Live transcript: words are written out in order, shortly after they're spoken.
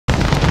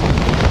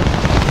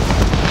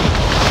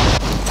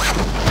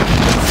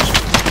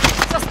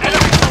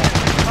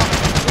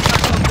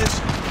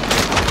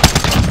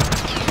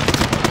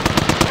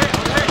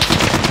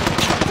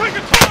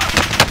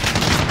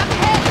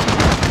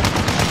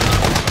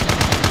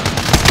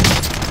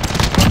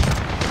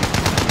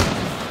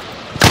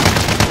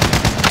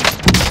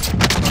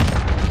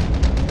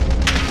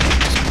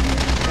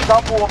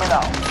Sun warming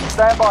up.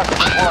 Stand by for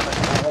deployment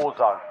to the war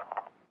zone.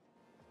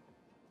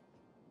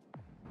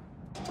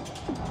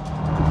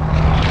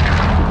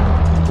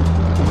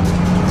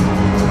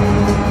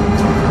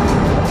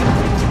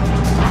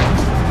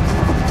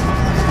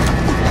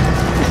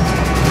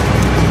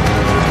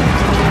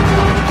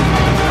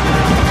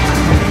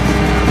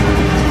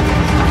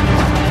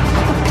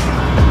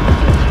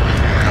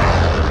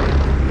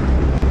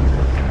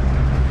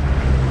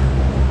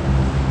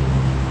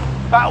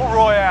 Battle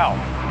Royale.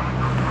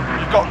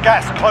 You've got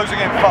gas closing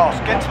in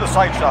fast. Get to the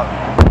safe zone.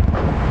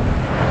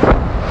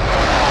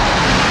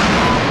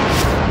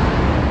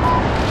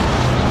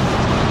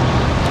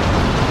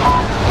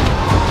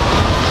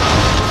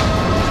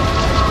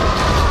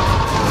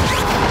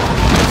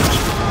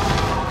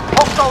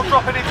 Hostile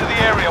dropping into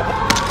the area.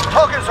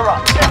 Targets are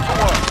up. Get to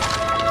work.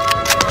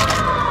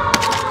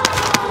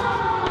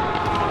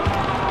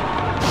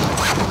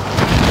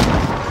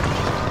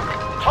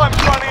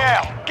 Time's running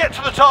out. Get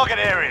to the target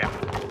area.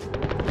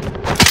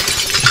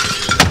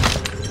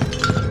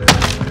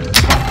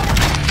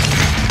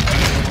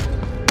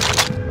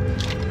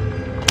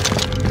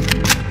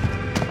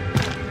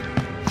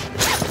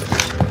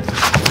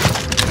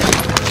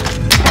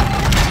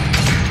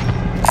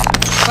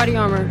 Body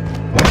armor.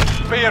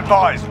 Be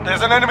advised,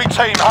 there's an enemy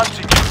team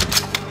hunting you.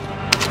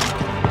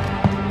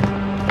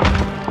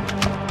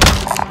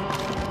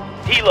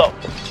 Helo.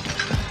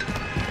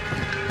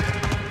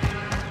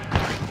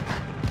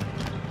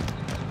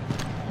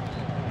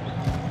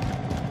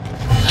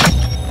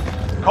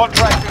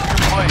 Contract is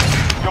complete.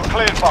 You're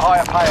cleared for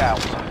higher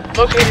payouts.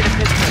 Located a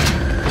pistol.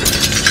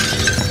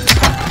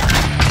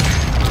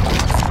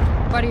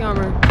 Body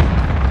armor.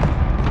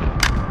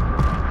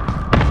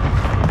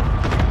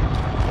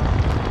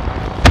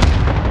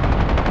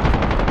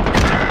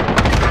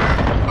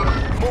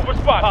 Move a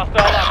spot.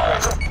 Hostile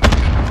operator.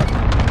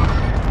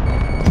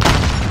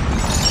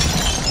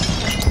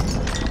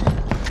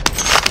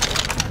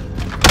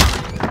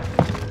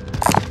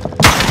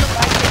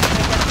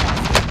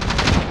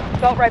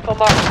 Assault rifle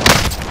mark.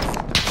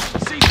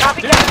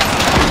 Copy,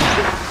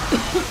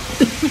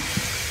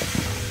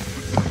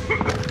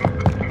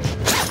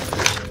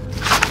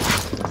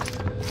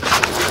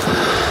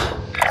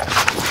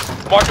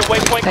 Mark the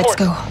waypoint Let's course.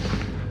 go.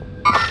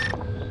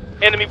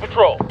 Enemy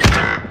patrol.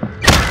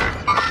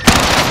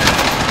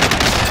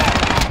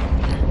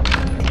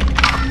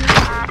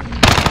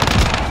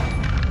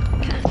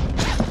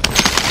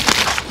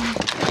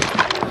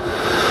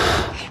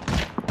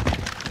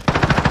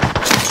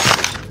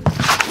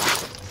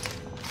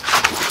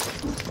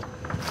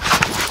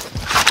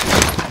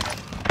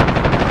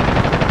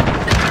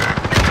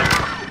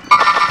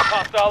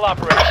 Hostile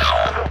operator.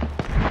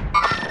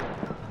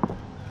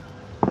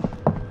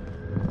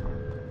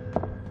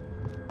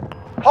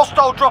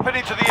 Hostile dropping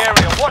into the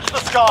area. Watch the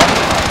skies.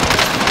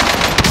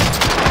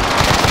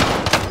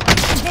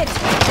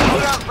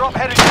 Loadout drop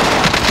heading.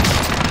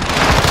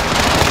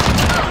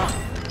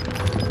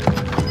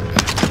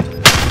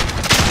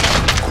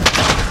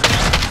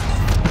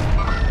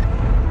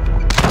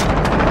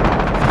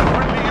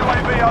 Friendly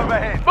UAV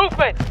overhead.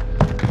 Movement.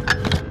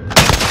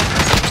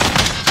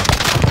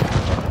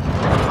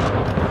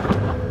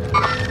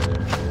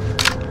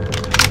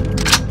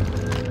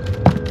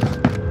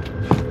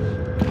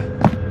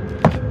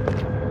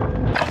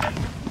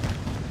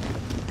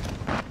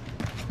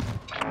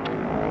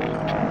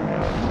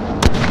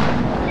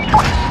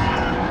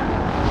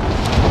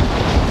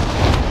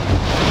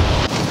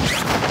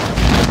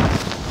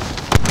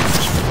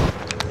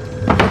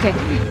 Okay.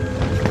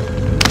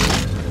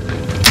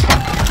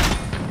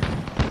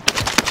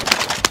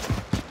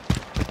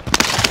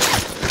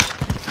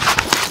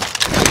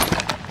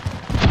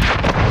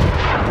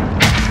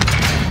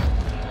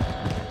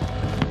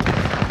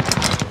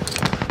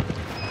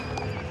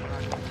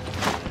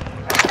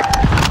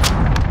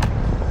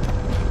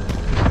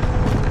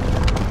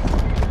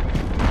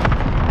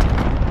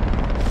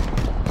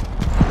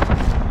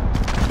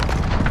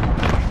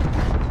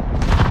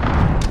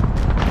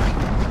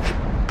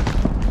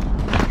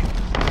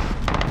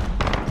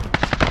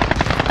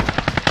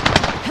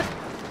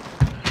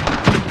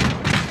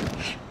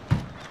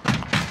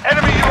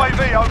 Enemy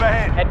UAV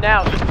overhead. Head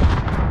now.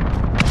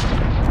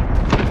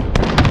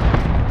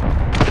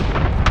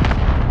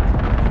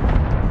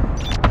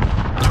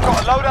 Got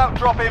a loadout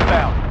drop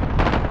inbound.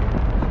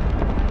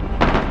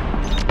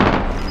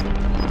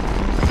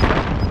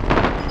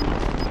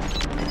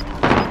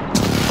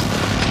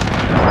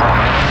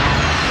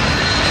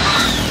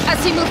 I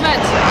see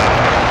movement.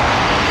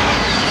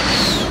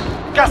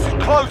 Gas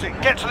is closing.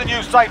 Get to the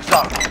new safe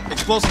zone.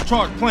 Explosive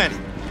charge planted.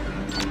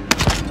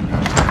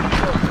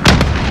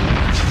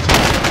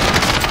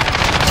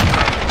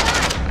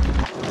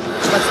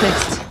 What's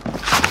next?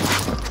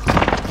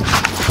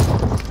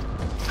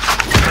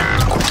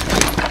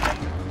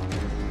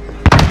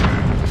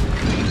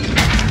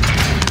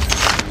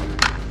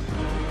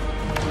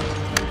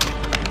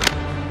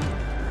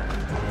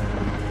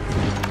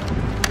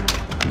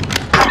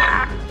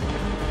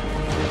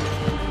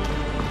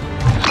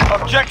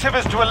 Objective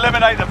is to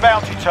eliminate the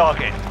bounty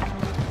target.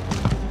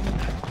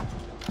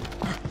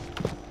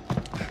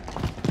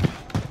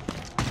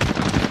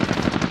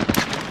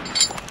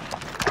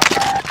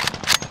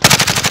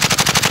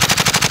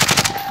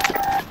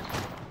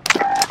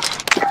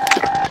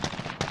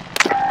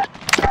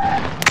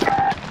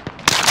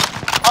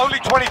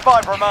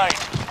 25 remain.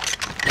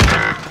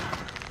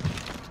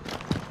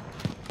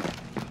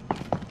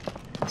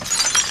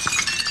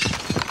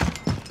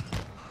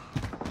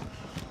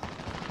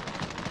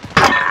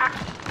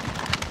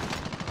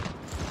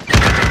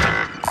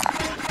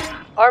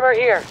 Armor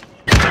here.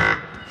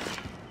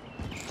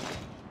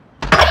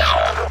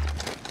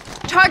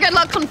 Target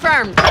lock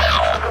confirmed.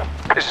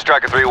 This is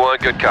Striker 3-1,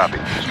 good copy.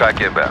 Strike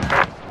inbound.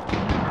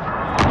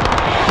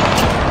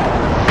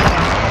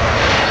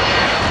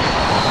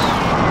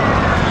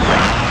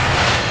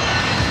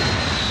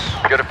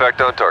 Good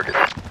effect on target.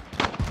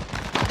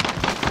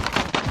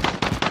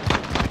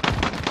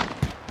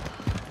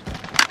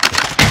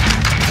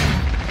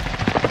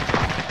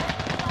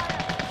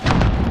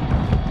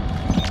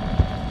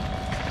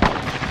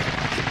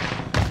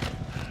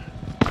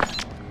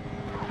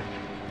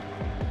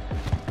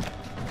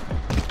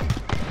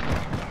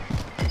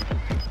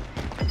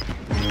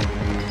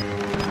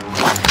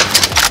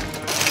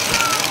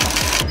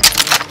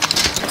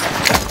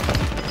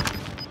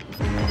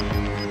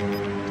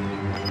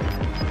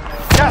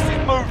 Gas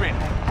is moving.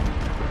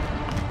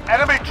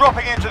 Enemy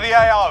dropping into the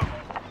AO.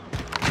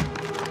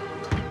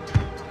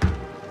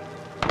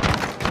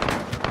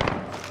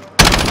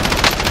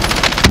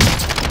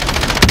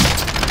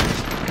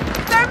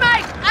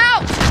 Thermite,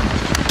 out!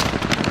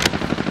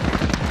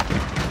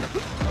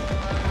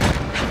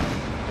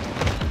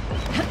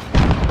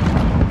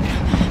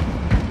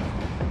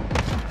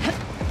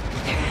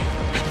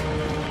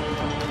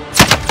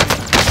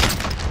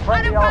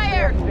 Under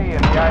fire!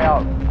 in the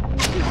AO.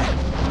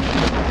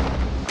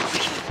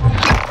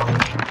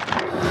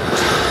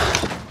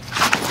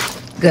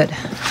 Good. Move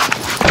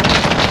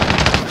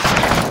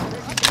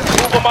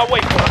on my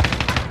waypoint.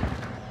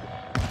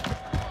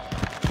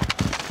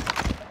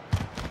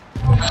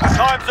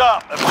 Time's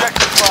up.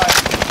 Objective fire.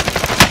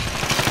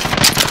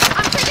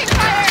 I'm taking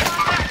fire!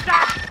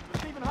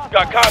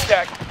 Got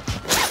contact.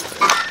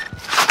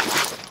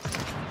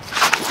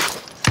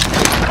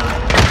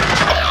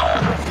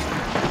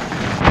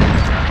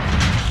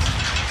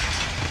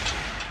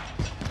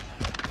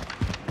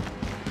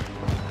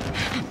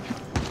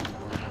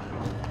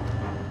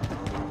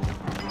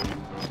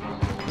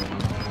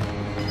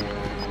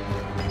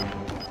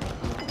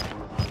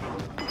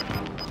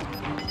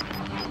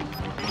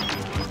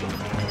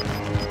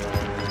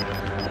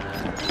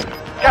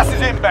 Gas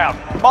is inbound.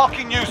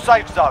 Marking new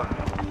safe zone.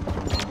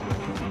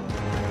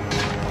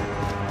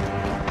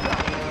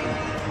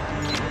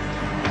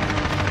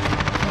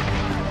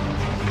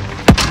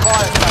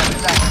 Fire zone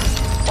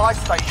next. Buy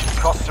station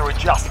costs are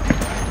adjusted.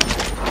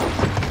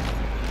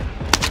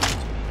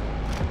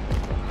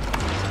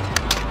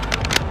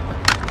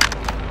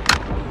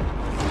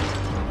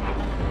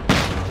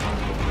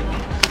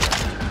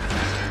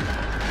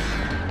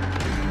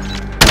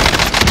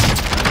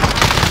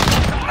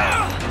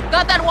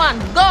 Got that one.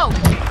 Go!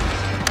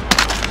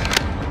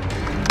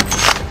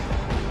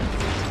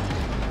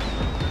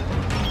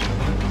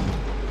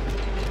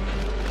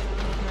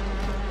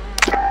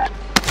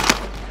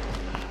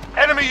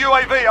 Enemy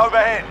UAV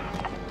overhead.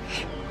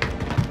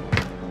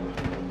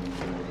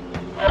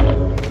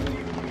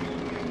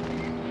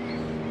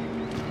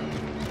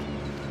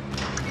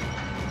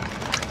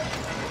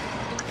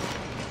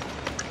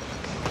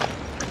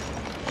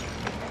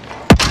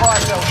 Fire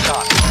cell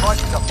shut.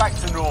 Prices are back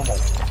to normal.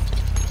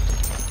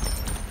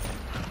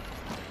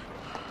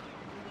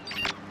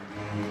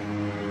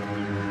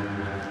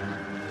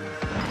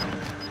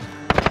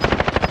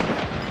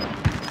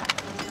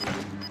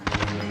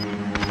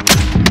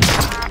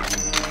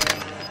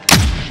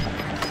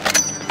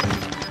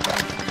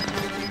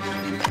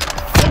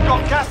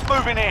 Got gas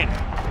moving in.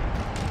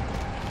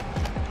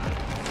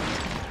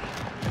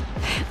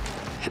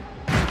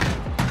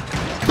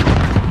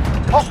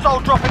 Hostile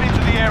dropping into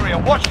the area.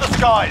 Watch the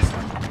skies.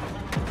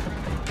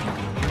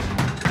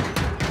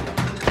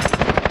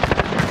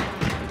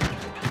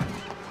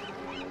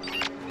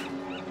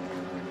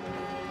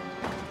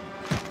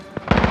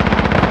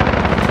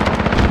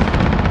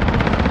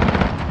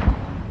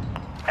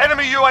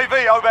 Enemy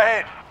UAV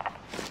overhead.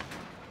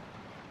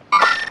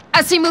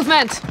 I see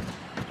movement.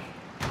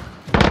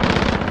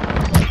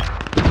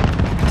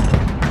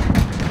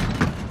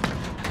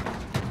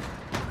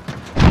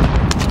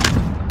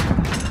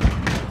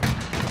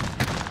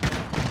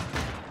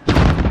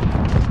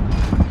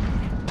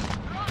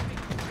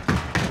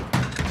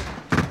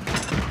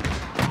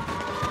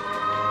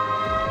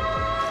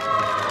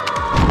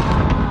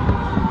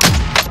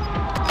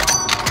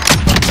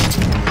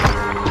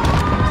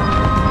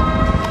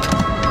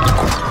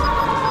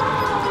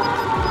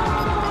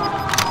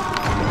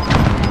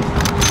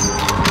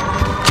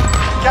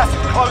 Gas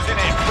is closing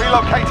in.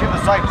 Relocating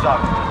the safe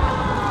zone.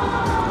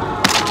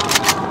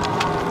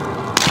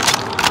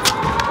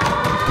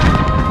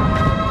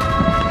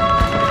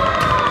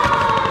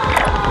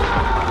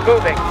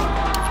 Moving.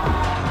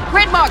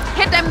 Grid marked.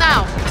 Hit them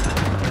now.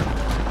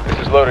 This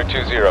is Loader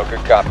 2-0,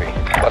 good copy.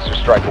 Cluster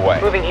strike away.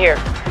 Moving here.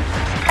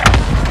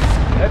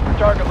 Head for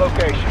target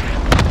location.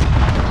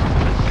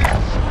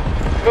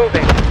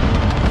 Moving.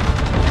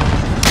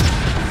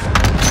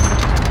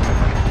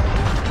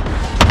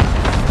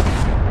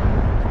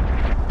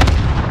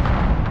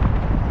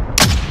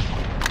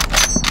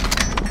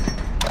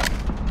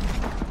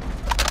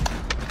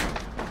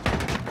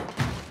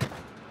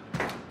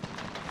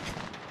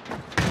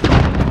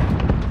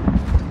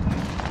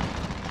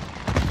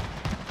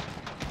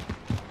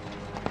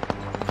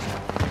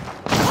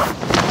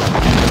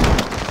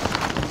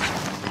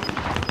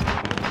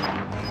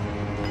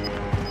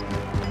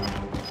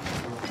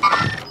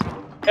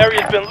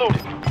 Area's been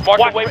looted.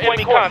 Watch away for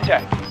enemy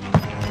contact.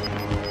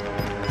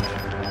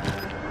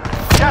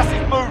 Gas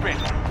is moving.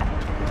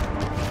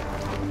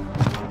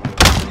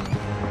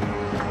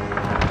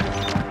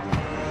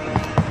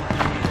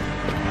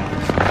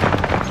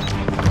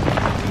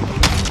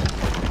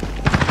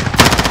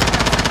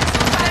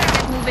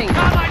 Get moving.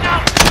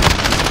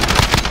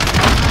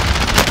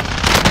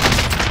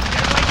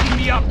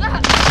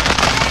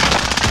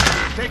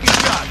 Taking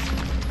shots.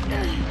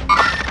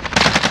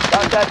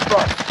 Baghdad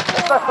front.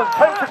 There's less than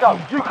 10 to go.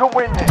 You can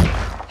win this.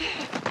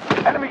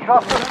 Enemy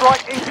cluster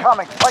strike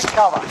incoming. Take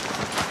cover.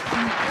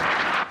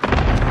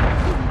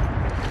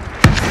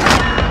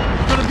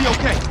 Gonna be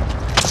okay.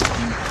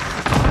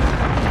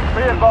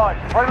 Be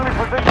advised. Friendly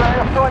precision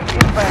airstrike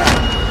inbound.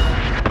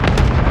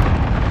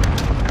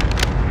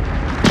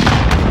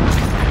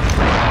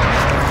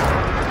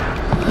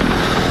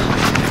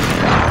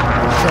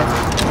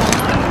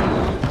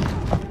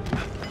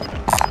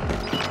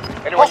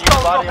 Anyone use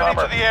Hostiles body dropping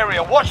armor? into the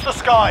area. Watch the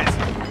skies.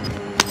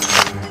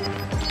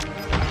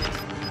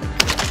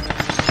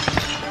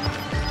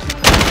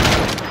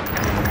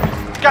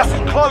 Gas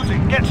is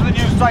closing. Get to the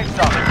new safe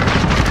zone.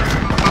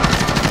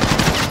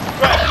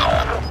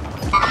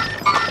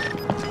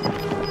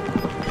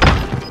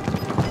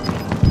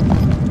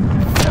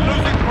 They're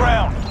losing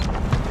ground.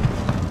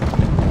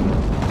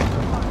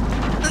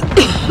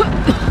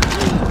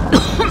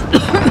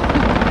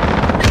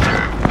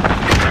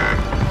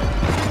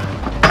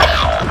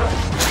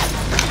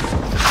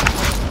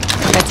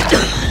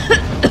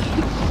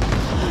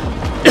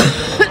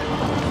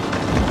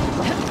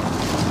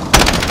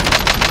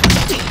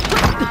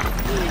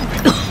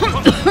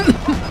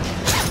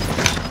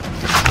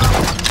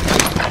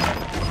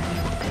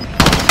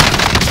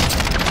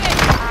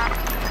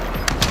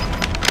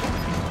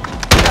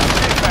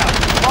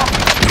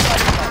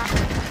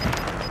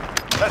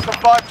 Less than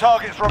 5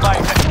 targets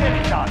remain. Let's get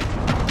it done.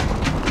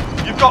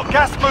 You've got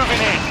gas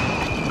moving in.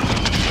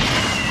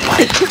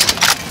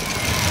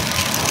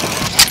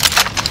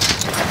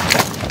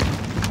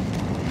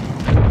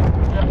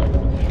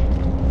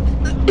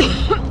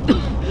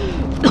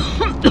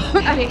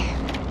 Abby.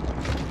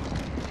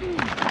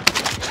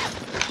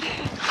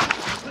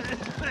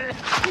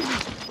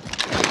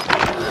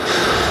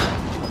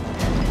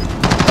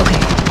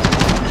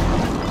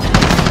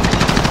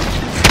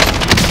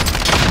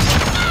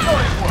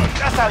 Solid work.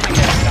 That's how you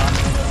get it.